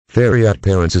Fairy Odd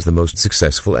Parents is the most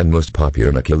successful and most popular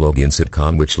Nickelodeon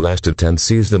sitcom which lasted 10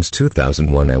 seasons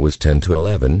 2001. I was 10 to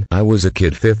 11. I was a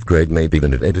kid 5th grade maybe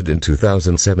when it ended in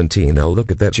 2017. Now look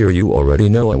at that year, you already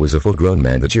know I was a full grown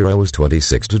man that year. I was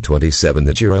 26 to 27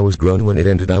 that year. I was grown when it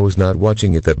ended. I was not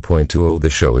watching at that point. Too old. The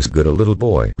show is good. A little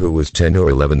boy who was 10 or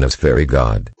 11 has fairy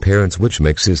god parents, which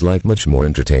makes his life much more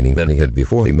entertaining than he had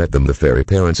before he met them. The fairy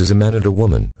parents is a man and a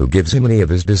woman who gives him any of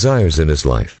his desires in his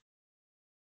life.